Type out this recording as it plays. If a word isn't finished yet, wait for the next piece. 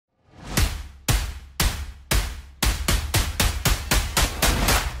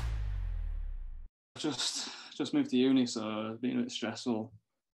just moved to uni, so it's been a bit stressful.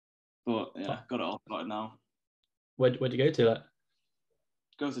 But yeah, got it all sorted now. Where'd you go to? Like?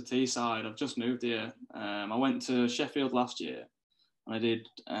 Go to Teesside. I've just moved here. I went to Sheffield last year and I did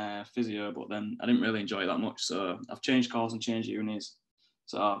physio, but then I didn't really enjoy it that much. So I've changed course and changed unis.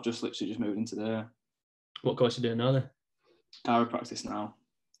 So I've just literally just moved into there. What course are you doing now then? Chiropractic now.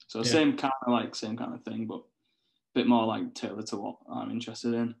 So Yeah. same kind of thing, but a bit more like tailored to what I'm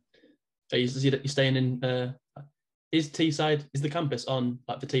interested in. Are you staying in? Is the campus on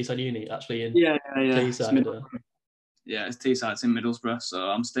like the Teesside Uni actually in? Yeah. Teesside. It's Teesside. It's in Middlesbrough. So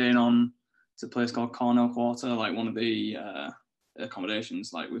I'm staying on. It's a place called Cornell Quarter, like one of the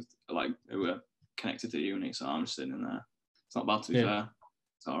accommodations, like with like who are connected to the uni. So I'm just sitting in there. It's not bad to be fair.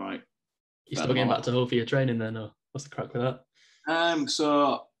 It's all right. You still getting back to Hull for your training then, or what's the crack with that?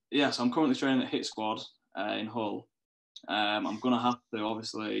 So I'm currently training at Hit Squad in Hull. I'm gonna have to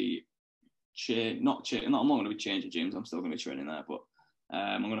obviously I'm not going to be changing gyms. I'm still going to be training there, but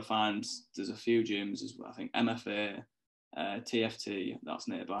I'm going to find there's a few gyms. I think MFA, TFT, that's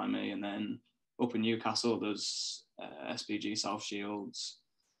nearby me, and then up in Newcastle there's SPG South Shields,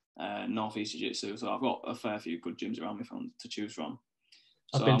 North East Jiu Jitsu. So I've got a fair few good gyms around me to choose from.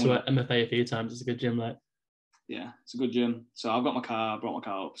 I've been to MFA a few times. It's a good gym, like. Yeah, it's a good gym. So I've got brought my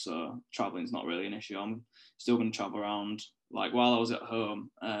car up, so traveling's not really an issue. I'm still going to travel around. Like while I was at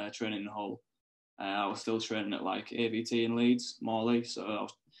home training in Hull, I was still training at like AVT in Leeds, Morley. So I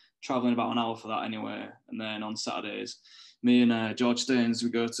was travelling about an hour for that anyway. And then on Saturdays, me and George Staines, we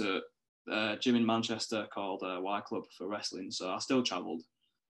go to a gym in Manchester called Y Club for wrestling. So I still travelled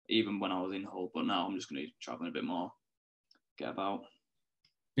even when I was in Hull, but now I'm just going to be travelling a bit more, get about.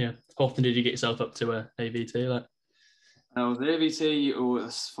 Yeah. How often did you get yourself up to AVT? Like, I was AVT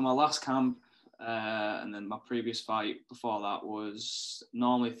for my last camp, and then my previous fight before that was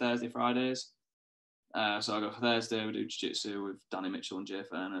normally Thursday, Fridays. So I go for Thursday, we do jiu-jitsu with Danny Mitchell and Jay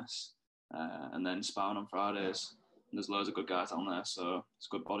Furness, and then sparring on Fridays. And there's loads of good guys on there, so it's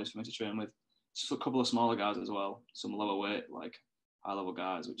good bodies for me to train with. Just a couple of smaller guys as well, some lower weight, like high-level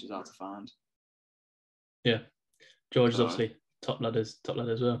guys, which is hard to find. Yeah, George is obviously top lad as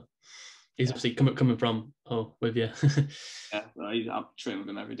well. He's obviously coming from with you. Yeah, I train with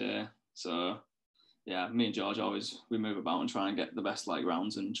him every day. So yeah, me and George we move about and try and get the best like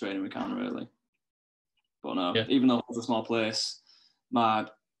rounds and training we can really. But no, even though it's a small place, my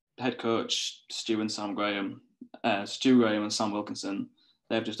head coach Stu and Sam Graham, Stu Graham and Sam Wilkinson,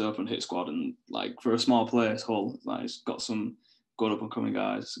 they've just opened Hit Squad, and like for a small place, Hull, like it's got some good up and coming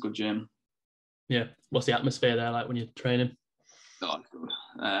guys. It's a good gym. Yeah, what's the atmosphere there like when you're training? Oh, it's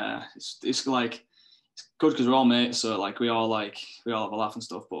good. It's like it's good because we're all mates, so like we all have a laugh and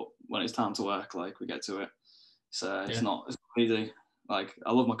stuff. But when it's time to work, like we get to it. It's not easy. Like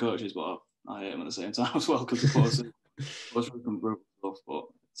I love my coaches, but I hate them at the same time as well because of course some brutal stuff. But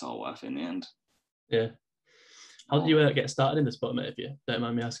it's all worth it in the end. Yeah. How did you get started in the sport, mate? If you don't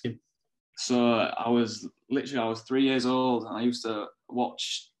mind me asking. So I was 3 years old, and I used to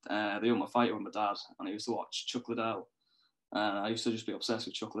watch the Ultimate Fighter with my dad, and I used to watch Chuck Liddell. And I used to just be obsessed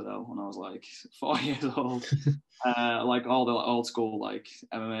with Chuck Liddell when I was like 4 years old. Like all the old school like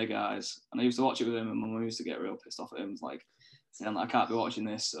MMA guys. And I used to watch it with him, and my mum used to get real pissed off at him. Like, saying I can't be watching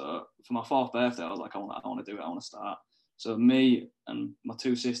this. So for my 4th birthday, I was like, I want to do it. I want to start. So me and my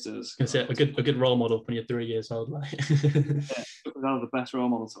 2 sisters. It's a good role model when you're 3 years old. Like. Yeah, that was the best role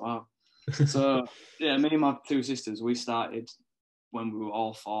model to have. So yeah, me and my 2 sisters, we started when we were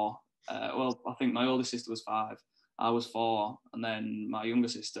all 4. Well, I think my oldest sister was 5. I was 4, and then my younger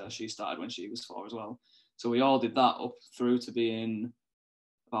sister, she started when she was 4 as well. So we all did that up through to being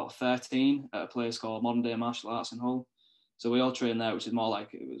about 13 at a place called Modern Day Martial Arts in Hull. So we all trained there, which is more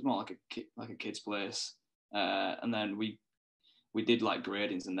like a kid's place. And then we did like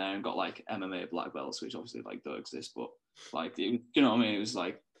gradings in there and got like MMA black belts, which obviously like don't exist, but like you know what I mean. It was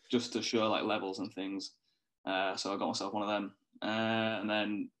like just to show like levels and things. So I got myself one of them. And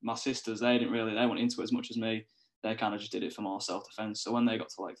then my sisters, they weren't into it as much as me. They kind of just did it for more self-defense. So when they got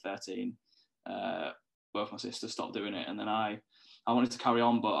to like 13, both my sisters stopped doing it. And then I wanted to carry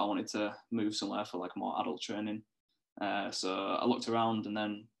on, but I wanted to move somewhere for like more adult training. So I looked around and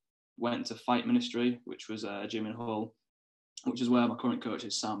then went to Fight Ministry, which was a gym in Hull, which is where my current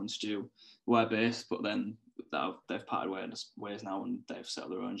coaches, Sam and Stu, were based. But then they've parted ways now and they've set up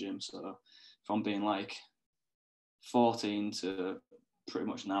their own gym. So from being like 14 to pretty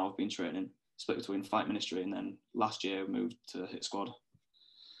much now, I've been training split between Fight Ministry, and then last year moved to Hit Squad.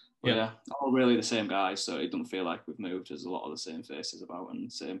 But yeah, all really the same guys, so it doesn't feel like we've moved. There's a lot of the same faces about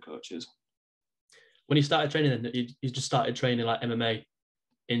and same coaches. When you started training, then you just started training like MMA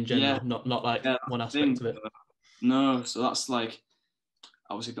in general, not like one aspect of it. No, so that's like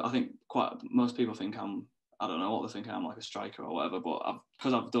obviously I think quite most people think I don't know what they think I'm like a striker or whatever, but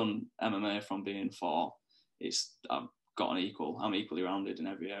because I've done MMA from being 4, I've got I'm equally rounded in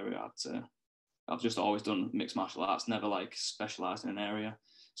every area. I've just always done mixed martial arts, never like specialised in an area.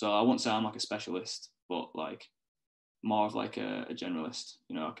 So I won't say I'm like a specialist, but like more of like a generalist.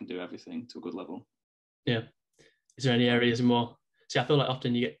 You know, I can do everything to a good level. Yeah. Is there any areas more? See, I feel like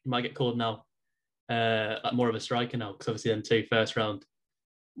often you might get called now like more of a striker now, because obviously then 2 first round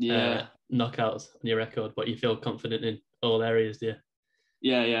knockouts on your record, but you feel confident in all areas, do you?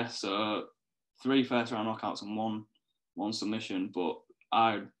 Yeah. So 3 first round knockouts and one submission, but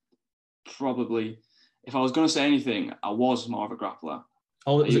I probably, if I was going to say anything, I was more of a grappler.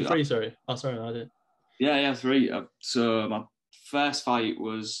 Oh, was it 3? Sorry. Oh, sorry, I did. Yeah, 3. So my first fight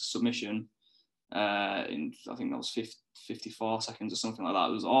was submission. In I think that was 54 seconds or something like that.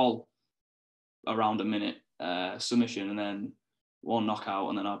 It was all around a minute submission, and then 1 knockout,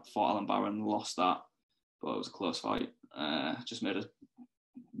 and then I fought Alan Barron, lost that, but it was a close fight. Just made a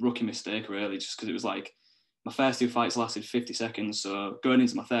rookie mistake really, just because it was like my first 2 fights lasted 50 seconds. So going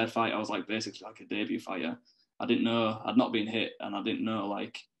into my 3rd fight, I was like basically like a debut fighter. I didn't know, I'd not been hit, and I didn't know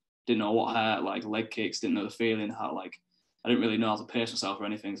what hurt, like leg kicks, didn't know the feeling, how like I didn't really know how to pace myself or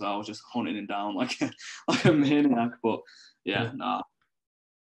anything, so I was just hunting him down like a maniac. But nah.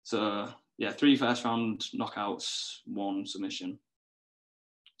 So 3 first round knockouts, 1 submission.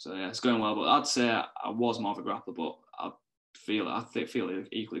 So yeah, it's going well. But I'd say I was more of a grappler, but I feel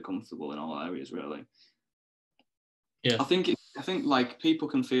equally comfortable in all areas really. Yeah. I think like people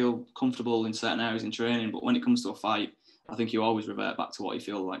can feel comfortable in certain areas in training, but when it comes to a fight, I think you always revert back to what you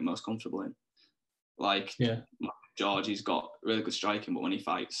feel like most comfortable in. Like George, he's got really good striking, but when he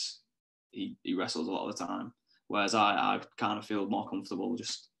fights, he wrestles a lot of the time. Whereas I kind of feel more comfortable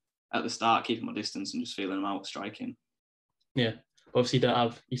just at the start, keeping my distance and just feeling him out striking. Yeah. Obviously,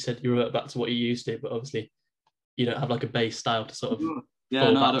 you said you revert back to what you used to, but obviously you don't have like a base style to sort of fall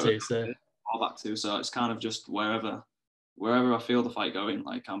back to. So it's kind of just wherever I feel the fight going.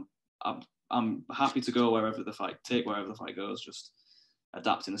 Like I'm happy to go wherever the fight goes, just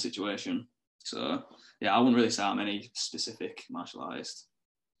adapting the situation. So yeah, I wouldn't really say I'm any specific martial artist.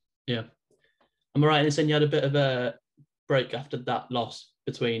 Yeah. Am I right in saying you had a bit of a break after that loss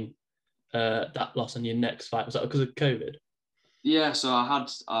between that loss and your next fight? Was that because of COVID? Yeah, so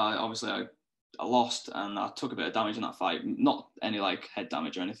I lost and I took a bit of damage in that fight. Not any like head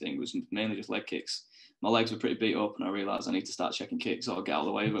damage or anything. It was mainly just leg kicks. My legs were pretty beat up, and I realised I need to start checking kicks or get out of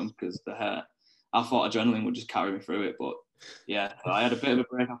the way of them because the hurt. I thought adrenaline would just carry me through it, but yeah, I had a bit of a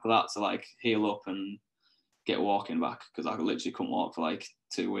break after that to like heal up and get walking back because I literally couldn't walk for like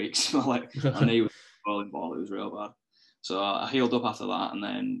 2 weeks. My knee was rolling ball. It was real bad. So I healed up after that, and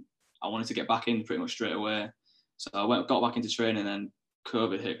then I wanted to get back in pretty much straight away. So I got back into training, and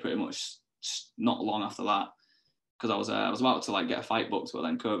COVID hit pretty much not long after that because I was about to like get a fight booked, but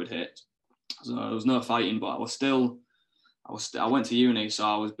then COVID hit. So there was no fighting, but I went to uni, so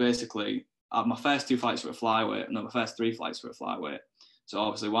I was basically I had my first 2 fights for a flyweight, and then my first 3 fights for a flyweight. So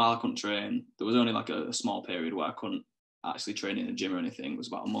obviously, while I couldn't train, there was only like a small period where I couldn't actually train in the gym or anything. It was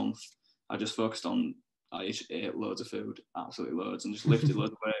about a month. I just focused on I ate loads of food, absolutely loads, and just lifted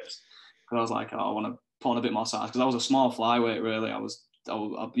loads of weights. Because I was like, I want to put on a bit more size because I was a small flyweight. Really, I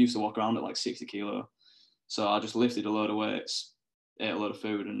used to walk around at like 60 kilo, so I just lifted a load of weights, ate a load of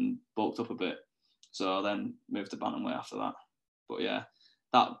food, and bulked up a bit. So I then moved to bantamweight after that. But yeah,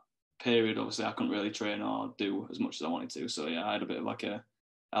 that period, obviously, I couldn't really train or do as much as I wanted to. So yeah, I had a bit of like a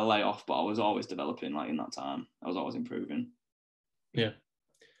layoff, but I was always developing. Like in that time, I was always improving. Yeah.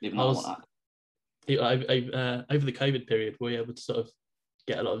 Even though I want that. Over the COVID period, were you able to sort of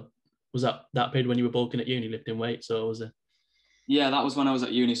get a lot of? Was that period when you were bulking at uni, lifting weights, or was it? Yeah, that was when I was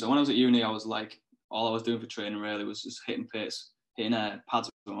at uni. So when I was at uni, I was like, all I was doing for training really was just hitting pads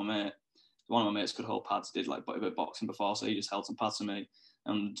with my mate. One of my mates could hold pads, did like a bit of boxing before, so he just held some pads for me.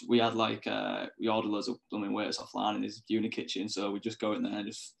 And we had like we ordered loads of blooming weights offline in his uni kitchen, so we just go in there and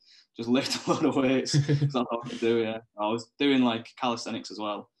just lift a load of weights. That's all I could do. Yeah, I was doing like calisthenics as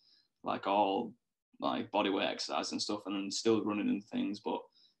well, like all like body weight exercise and stuff, and then still running and things. But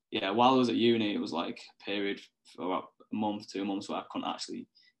yeah, while I was at uni, it was like a period for about a month, 2 months where I couldn't actually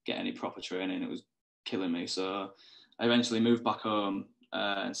get any proper training. It was killing me. So I eventually moved back home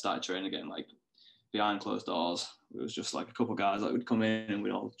and started training again, like behind closed doors. It was just like a couple of guys that would come in and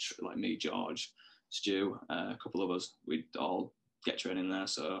we'd all, like me, George, Stu, a couple of us, we'd all get training there.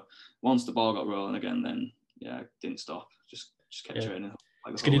 So once the ball got rolling again, then yeah, didn't stop. Just kept training.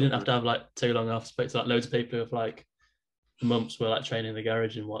 Like it's good you didn't have to have like too long off. Spoke to like loads of people who have like months were like training in the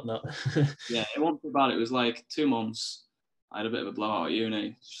garage and whatnot. Yeah, it wasn't too bad. It was like 2 months. I had a bit of a blowout at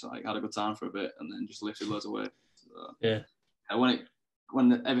uni. Just like had a good time for a bit, and then just lifted loads of weight. So, Yeah.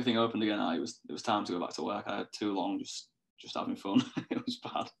 When everything opened again, it was time to go back to work. I had too long just having fun. It was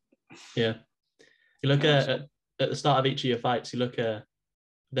bad. Yeah. You look at the start of each of your fights, you look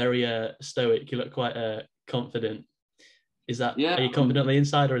very stoic. You look quite confident. Yeah, Are you confident on the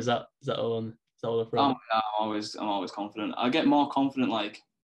inside, or is that all the front? I'm always confident. I get more confident like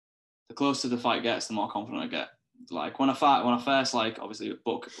the closer the fight gets, the more confident I get. Like when I first like obviously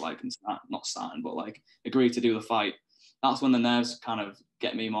book like and start, not starting, but like agree to do the fight. That's when the nerves kind of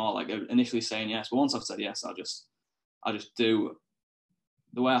get me more. Like initially saying yes, but once I've said yes, I just do.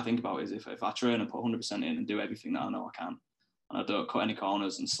 The way I think about it is if I train and put 100% in and do everything that I know I can, and I don't cut any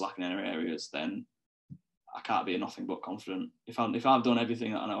corners and slack in any areas, then I can't be nothing but confident. If I've done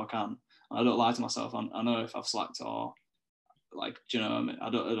everything that I know I can, and I don't lie to myself, I know if I've slacked or like, do you know what I mean? I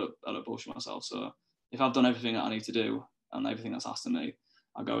don't bullshit myself. So if I've done everything that I need to do and everything that's asked of me,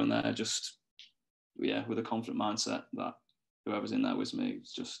 I go in there just with a confident mindset that whoever's in there with me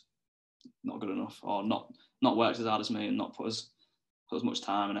is just not good enough or not worked as hard as me and not put as much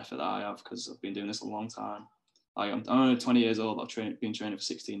time and effort that I have because I've been doing this a long time. I'm only 20 years old. I've been training for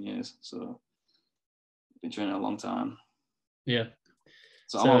 16 years, so I've been training a long time. Yeah.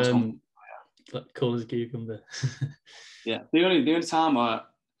 So I'm always confident. Cool as a cucumber. Yeah. The only time I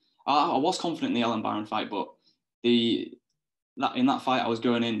was confident in the Ellen Barron fight, but in that fight I was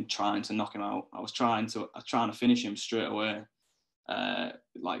going in trying to knock him out. I was trying to finish him straight away,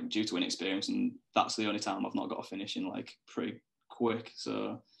 like due to inexperience, and that's the only time I've not got a finish in like pretty quick.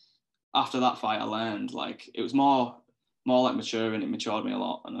 So after that fight, I learned like it was more like maturing. It matured me a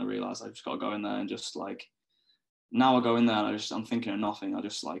lot, and I realized I just got to go in there and just like now I go in there and I'm thinking of nothing. I'm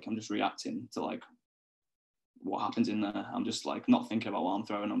just reacting to like what happens in there. I'm just like not thinking about what I'm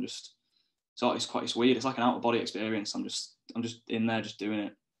throwing. It's weird. It's like an out of body experience. I'm just in there just doing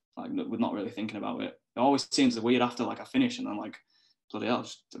it, like with not really thinking about it. It always seems weird after like I finish and I'm like, bloody hell,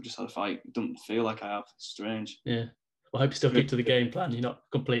 I've just had a fight. It doesn't feel like I have. It's strange. Yeah. Well, I hope you still keep to the game plan. You're not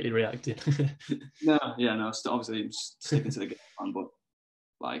completely reacting. No. Obviously sticking to the game plan, but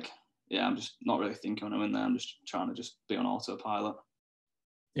like, yeah, I'm just not really thinking when I'm in there. I'm just trying to just be on autopilot.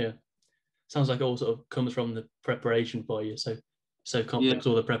 Yeah. Sounds like it all sort of comes from the preparation for you. So complex,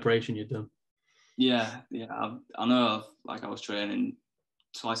 all the preparation you've done. Yeah. I know. Like I was training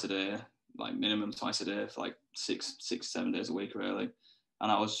twice a day, like minimum twice a day for like 7 days a week, really.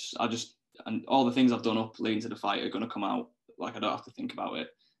 And and all the things I've done up leading to the fight are going to come out. Like I don't have to think about it.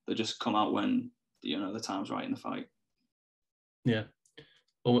 They just come out when the time's right in the fight. Yeah.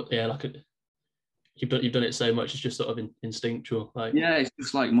 Or yeah, like you've done it so much, it's just sort of instinctual. Like yeah, it's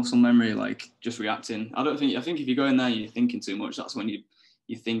just like muscle memory, like just reacting. I think if you go in there and you're thinking too much, that's when you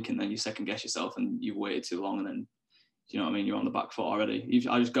think and then you second guess yourself and you've waited too long and then you know what I mean, you're on the back foot already.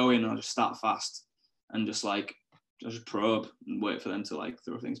 I just go in and I just start fast and just like I just probe and wait for them to like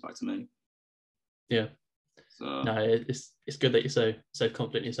throw things back to me. Yeah. So no, it's good that you're so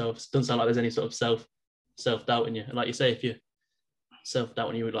confident in yourself. It doesn't sound like there's any sort of self doubt in you. And like you say, if you self doubt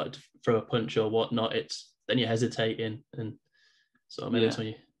when you would like to throw a punch or whatnot, then you're hesitating and sort of maybe that's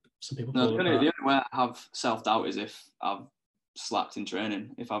when some people fall apart. The only way I have self doubt is if I've slacked in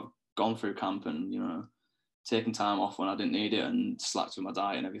training. If I've gone through camp and taken time off when I didn't need it and slacked with my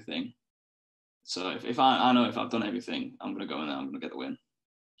diet and everything. So if I know if I've done everything, I'm gonna go in there, I'm gonna get the win.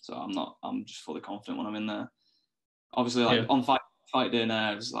 So I'm just fully confident when I'm in there. Obviously, like on fight day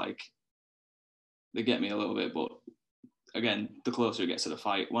nerves, like they get me a little bit, but again, the closer it gets to the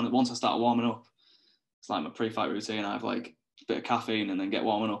fight, once I start warming up, it's like my pre-fight routine. I have like a bit of caffeine and then get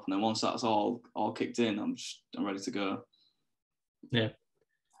warming up, and then once that's all kicked in, I'm ready to go. Yeah.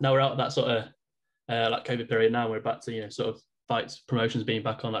 Now we're out of that sort of like COVID period. Now we're back to sort of fights, promotions being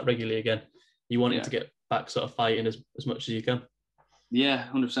back on like regularly again. You wanted to get back sort of fighting as much as you can. Yeah,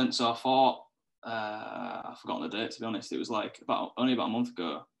 100%. So I fought. I've forgotten the date, to be honest. It was like only about a month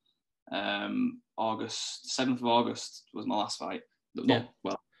ago. August 7th of August was my last fight. I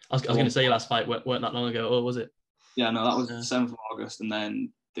was going to say your last fight weren't that long ago, or was it? Yeah, no, that was 7th of August, and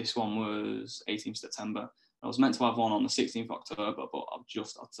then this one was 18th September. I was meant to have one on the 16th of October, but I've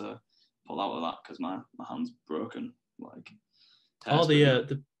just had to pull out of that because my hand's broken. Like,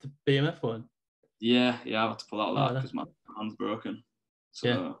 the BMF one. Yeah, I had to pull out of that because my hand's broken. So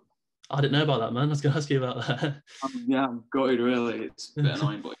yeah, I didn't know about that, man. I was going to ask you about that. I'm gutted, really. It's a bit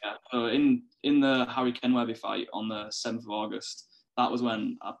annoying, but yeah. So in the Harry Kenwebby fight on the 7th of August, that was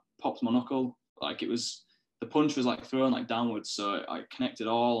when I popped my knuckle. Like the punch was like thrown like downwards, so I connected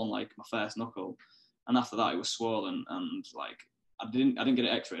all on like my first knuckle, and after that it was swollen, and like I didn't get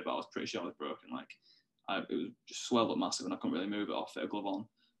it x-rayed, but I was pretty sure it was broken. Like it was just swelled up massive, and I couldn't really move it or fit a glove on.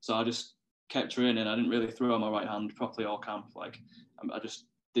 So I just kept training. I didn't really throw my right hand properly all camp. Like I just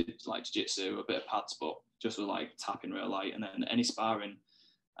did like jiu-jitsu, a bit of pads, but just was like tapping real light. And then any sparring,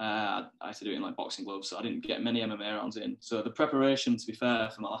 I had to do it in like boxing gloves, so I didn't get many MMA rounds in. So the preparation, to be fair,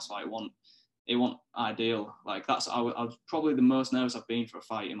 for my last fight, it wasn't ideal. Like I was probably the most nervous I've been for a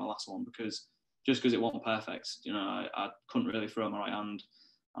fight in my last one, because it wasn't perfect. You know, I couldn't really throw my right hand,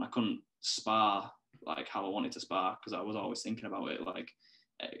 and I couldn't spar like how I wanted to spar, because I was always thinking about it. Like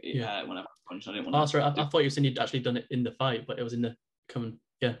it hurt whenever I punched. I didn't want to. Sorry, I thought you said you'd actually done it in the fight, but it was in the coming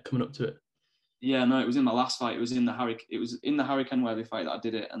up to it. Yeah, no, it was in my last fight. It was in the Harry Kenworthy fight that I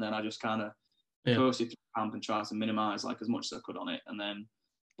did it, and then I just kind of coasted through camp and tried to minimise like as much as I could on it. And then,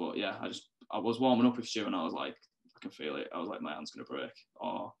 but yeah, I was warming up with Stu, and I was like, I can feel it. I was like, my hand's gonna break,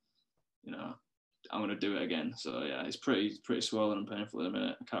 or you know, I'm gonna do it again. So yeah, it's pretty swollen and painful at the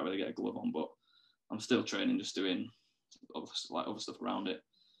minute. I can't really get a glove on, but I'm still training, just doing other stuff around it.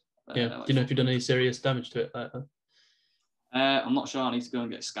 Yeah. Do you know if you've done any serious damage to it? I'm not sure. I need to go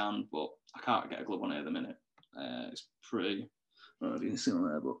and get scanned, but I can't get a glove on it at the minute. It's pretty. I don't know if you can see on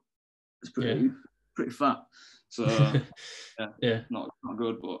there, but it's pretty fat. So not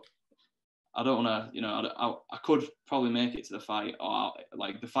good. But I don't want to. You know, I could probably make it to the fight, or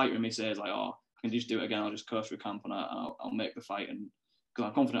like the fighter in me says like, oh, I can just do it again. I'll just coast through camp and I'll make the fight, and because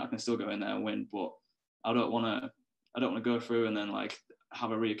I'm confident I can still go in there and win. But I don't want to go through and then like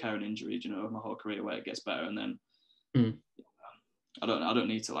have a recurring injury. You know, my whole career where it gets better and then. I don't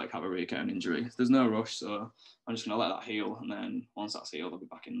need to like have a recurring injury. There's no rush, so I'm just gonna let that heal, and then once that's healed, I'll be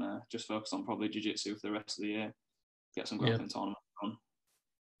back in there. Just focus on probably jiu-jitsu for the rest of the year. Get some grappling tournament on.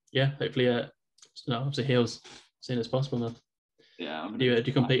 Yeah, hopefully, obviously heals as soon as possible, man. Yeah. Do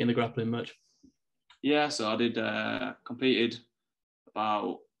you compete in the grappling much? Yeah, so I did competed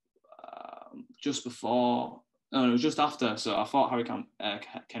about just before. No, it was just after. So I fought Harry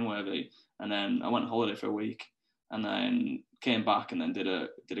Kenworthy, and then I went on holiday for a week, and then came back and then did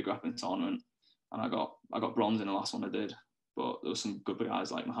a grappling tournament, and I got bronze in the last one I did. But there were some good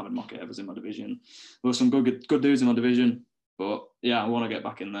guys like Mohamed Mokaev was in my division. There were some good dudes in my division. But yeah, I want to get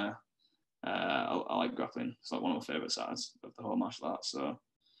back in there. I like grappling. It's like one of my favourite sides of the whole martial arts. So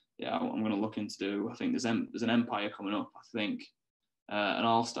yeah, I'm going to look into do. I think there's an Empire coming up. I think an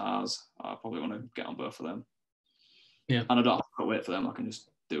All Stars. I probably want to get on both of them. Yeah, and I don't have to wait for them. I can just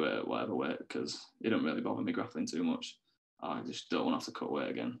do it at whatever weight, because it don't really bother me grappling too much. I just don't want to have to cut weight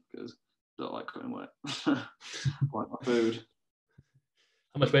again, because I don't like cutting weight. I like my food.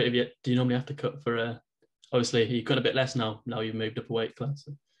 How much weight do you normally have to cut for? Obviously, you cut a bit less now. Now you've moved up a weight class.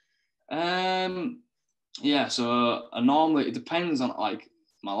 So. Yeah. So normally it depends on like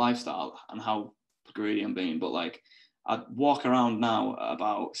my lifestyle and how greedy I'm being. But like I walk around now at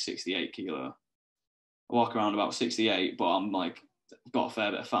about 68 kilo. I walk around about 68, but I'm like got a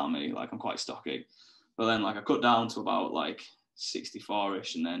fair bit of fat on me. Like I'm quite stocky. But then like I cut down to about like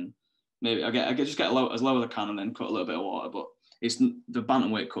 64ish, and then maybe I get as low as I can, and then cut a little bit of water. But it's the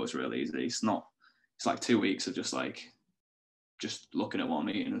bantamweight cut is really easy. It's like 2 weeks of just looking at what I'm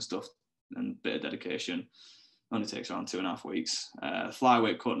eating and stuff, and a bit of dedication. It only takes around 2.5 weeks.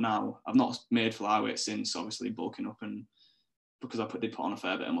 Flyweight cut now, I've not made flyweight since obviously bulking up, and because I did put on a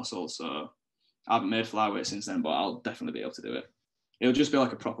fair bit of muscle, so I haven't made flyweight since then, but I'll definitely be able to do it. It'll just be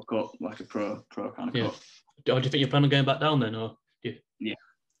like a proper cut, like a pro kind of cut. Do you think you're planning on going back down then, or?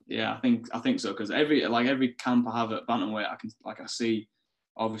 Yeah, I think so, because every camp I have at bantamweight, I see,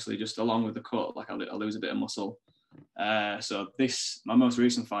 obviously just along with the cut, like I lose a bit of muscle. So my most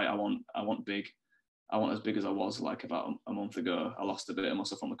recent fight, I want big. I want as big as I was like about a month ago. I lost a bit of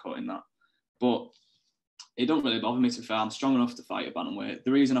muscle from the cut in that, but it don't really bother me, to be fair. I'm strong enough to fight a bantamweight.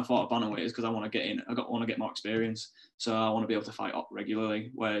 The reason I fought a bantamweight is because I want to get in. Want to get more experience, so I want to be able to fight up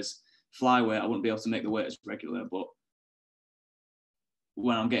regularly. Whereas flyweight, I wouldn't be able to make the weight as regular, but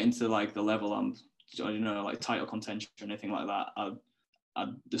when I'm getting to like the level I'm, like title contention or anything like that,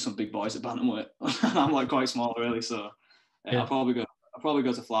 there's some big boys at bantamweight. I'm like quite small really, so I'll probably go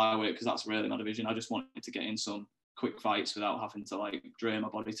to flyweight, because that's really my division. I just wanted to get in some quick fights without having to like drain my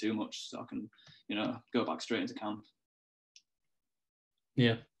body too much, so I can go back straight into camp.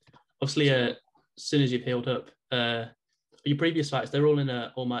 Yeah, obviously as soon as you've healed up, your previous fights, they're all in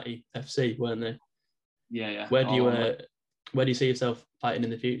Almighty FC, weren't they? Yeah. Where do you see yourself fighting in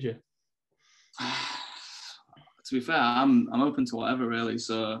the future? To be fair, I'm open to whatever really.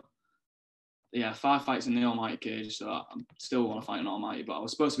 So yeah, 5 fights in the Almighty cage. So I still want to fight in Almighty, but I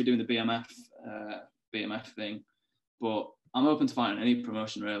was supposed to be doing the BMF thing. But I'm open to fighting any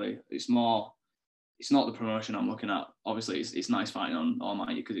promotion really. It's more, it's not the promotion I'm looking at. Obviously, it's nice fighting on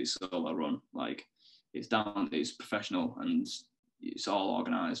Almighty because it's so well run. Like it's professional and it's all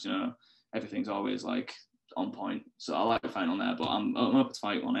organised. You know, everything's always like on point. So I like fighting on there, but I'm open to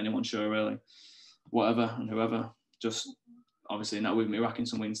fight on anyone's show really, whatever and whoever. Just obviously now with me racking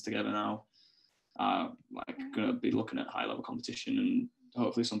some wins together now, like gonna be looking at high level competition and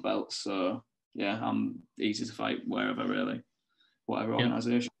hopefully some belts. So yeah, I'm easy to fight wherever really, whatever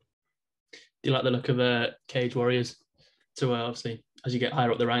organisation. Do you like the look of Cage Warriors? To obviously, as you get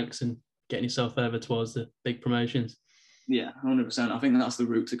higher up the ranks and getting yourself further towards the big promotions. Yeah, 100%. I think that's the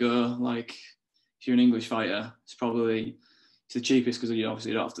route to go. Like, if you're an English fighter, it's the cheapest because you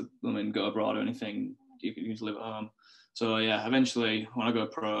obviously don't have to go abroad or anything. You can just live at home. So yeah, eventually when I go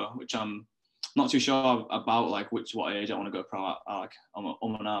pro, which I'm not too sure about, like what age I want to go pro at, like I'm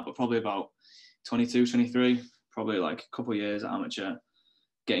and out, but probably about 22, 23, probably like a couple of years at amateur,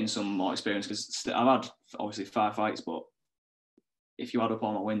 getting some more experience because I've had obviously 5 fights, but if you add up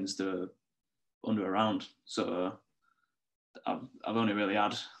all my wins, they're under a round. So I've only really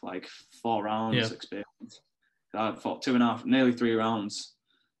had like 4 rounds experience. I fought 2.5, nearly 3 rounds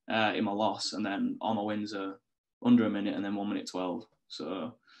in my loss, and then all my wins are under a minute and then 1 minute 12.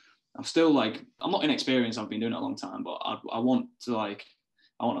 So I'm still like, I'm not inexperienced. I've been doing it a long time, but I want a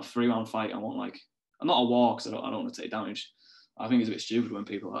 3-round fight. I want like, I'm not a war because I don't want to take damage. I think it's a bit stupid when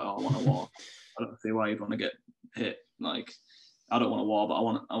people are like, oh, I want a war. I don't see why you'd want to get hit. Like, I don't want a war, but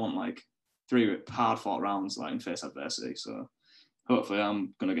I want like 3 hard fought rounds like in face adversity. So hopefully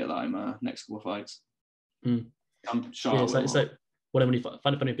I'm gonna get that in my next couple of fights. I'm sure. Yeah, it's like when you find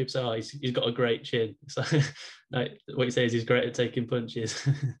it funny, people say, "Oh, he's got a great chin." It's like what you say is he's great at taking punches.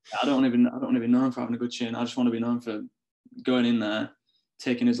 I don't even know him for having a good chin. I just want to be known for going in there,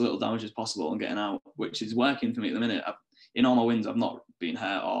 taking as little damage as possible and getting out, which is working for me at the minute. In all my wins, I've not been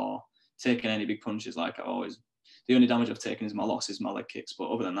hurt or taken any big punches. Like the only damage I've taken is my losses, my leg kicks. But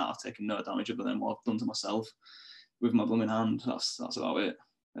other than that, I've taken no damage other than what I've done to myself with my blooming hand. That's about it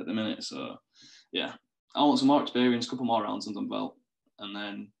at the minute. So yeah, I want some more experience, a couple more rounds under the belt, and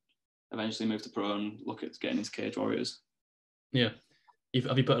then eventually move to pro and look at getting into Cage Warriors. Yeah.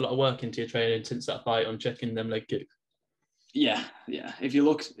 Have you put a lot of work into your training since that fight on checking them leg kicks? Yeah. If you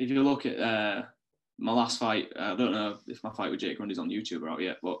look at my last fight, I don't know if my fight with Jake Grundy's on YouTube or out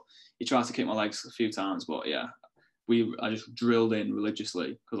yet, but he tried to kick my legs a few times. But yeah, I just drilled in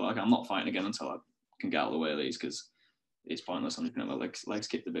religiously because like I'm not fighting again until I can get out of the way of these because it's pointless. I'm just gonna have my legs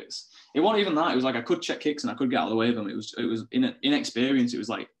kicked to bits. It wasn't even that. It was like I could check kicks and I could get out of the way of them. It was inexperience. It was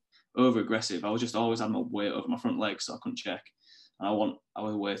like over aggressive. I was just always had my weight over my front legs, so I couldn't check. And I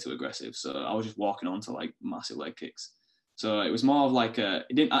was way too aggressive, so I was just walking onto like massive leg kicks. So it was more of like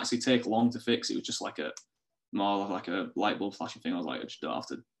it didn't actually take long to fix. It was just like more of like a light bulb flashing thing. I was like, I just don't have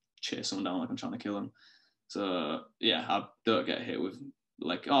to chase someone down like I'm trying to kill them. So yeah, I don't get hit with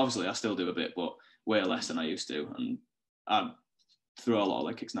like obviously I still do a bit, but way less than I used to. And I throw a lot of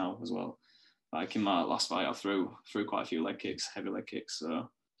leg kicks now as well. Like in my last fight, I threw quite a few leg kicks, heavy leg kicks. So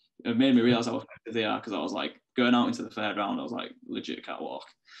it made me realise how effective they are because I was like going out into the 3rd round, I was like legit catwalk.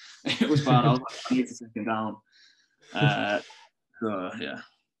 It was bad. I was like, I need to take him down. So yeah,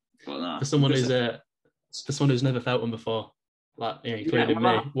 but nah, for someone who's never felt one before, like including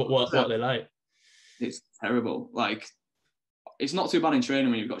me, what are they like? It's terrible. Like it's not too bad in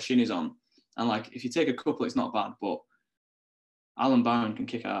training when you've got shinies on, and like if you take a couple, it's not bad. But Alan Barron can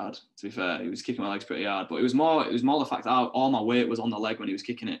kick hard. To be fair, he was kicking my legs pretty hard, but it was more the fact that all my weight was on the leg when he was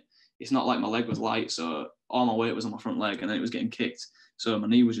kicking it. It's not like my leg was light, so all my weight was on my front leg, and then it was getting kicked. So my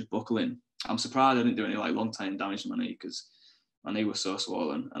knee was just buckling. I'm surprised I didn't do any like long-term damage to my knee because my knee was so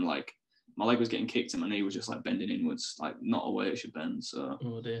swollen and like my leg was getting kicked and my knee was just like bending inwards, like not a way it should bend. So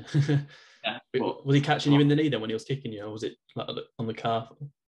oh dear. Yeah. Was he catching you in the knee then when he was kicking you, or was it like on the calf?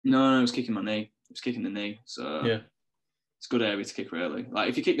 No, it was kicking my knee. It was kicking the knee. So yeah, it's a good area to kick really. Like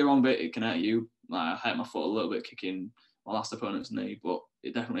if you kick the wrong bit, it can hurt you. Like I hurt my foot a little bit kicking my last opponent's knee, but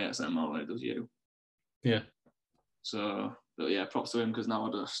it definitely hurts them more than it does you. Yeah. So, but yeah, props to him because now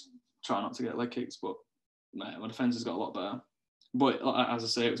I just try not to get leg kicks, but my defense has got a lot better. But as I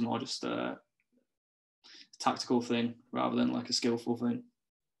say, it was more just a tactical thing rather than like a skillful thing.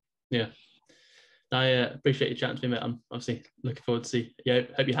 Yeah. I appreciate you chatting to me, mate. I'm obviously looking forward to see. Yeah,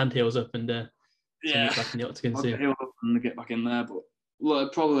 hope your hand heals up and get back in the octagon soon. Heal up and get back in there, but it'll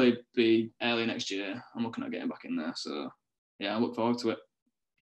probably be early next year. I'm looking at getting back in there, so yeah, I look forward to it.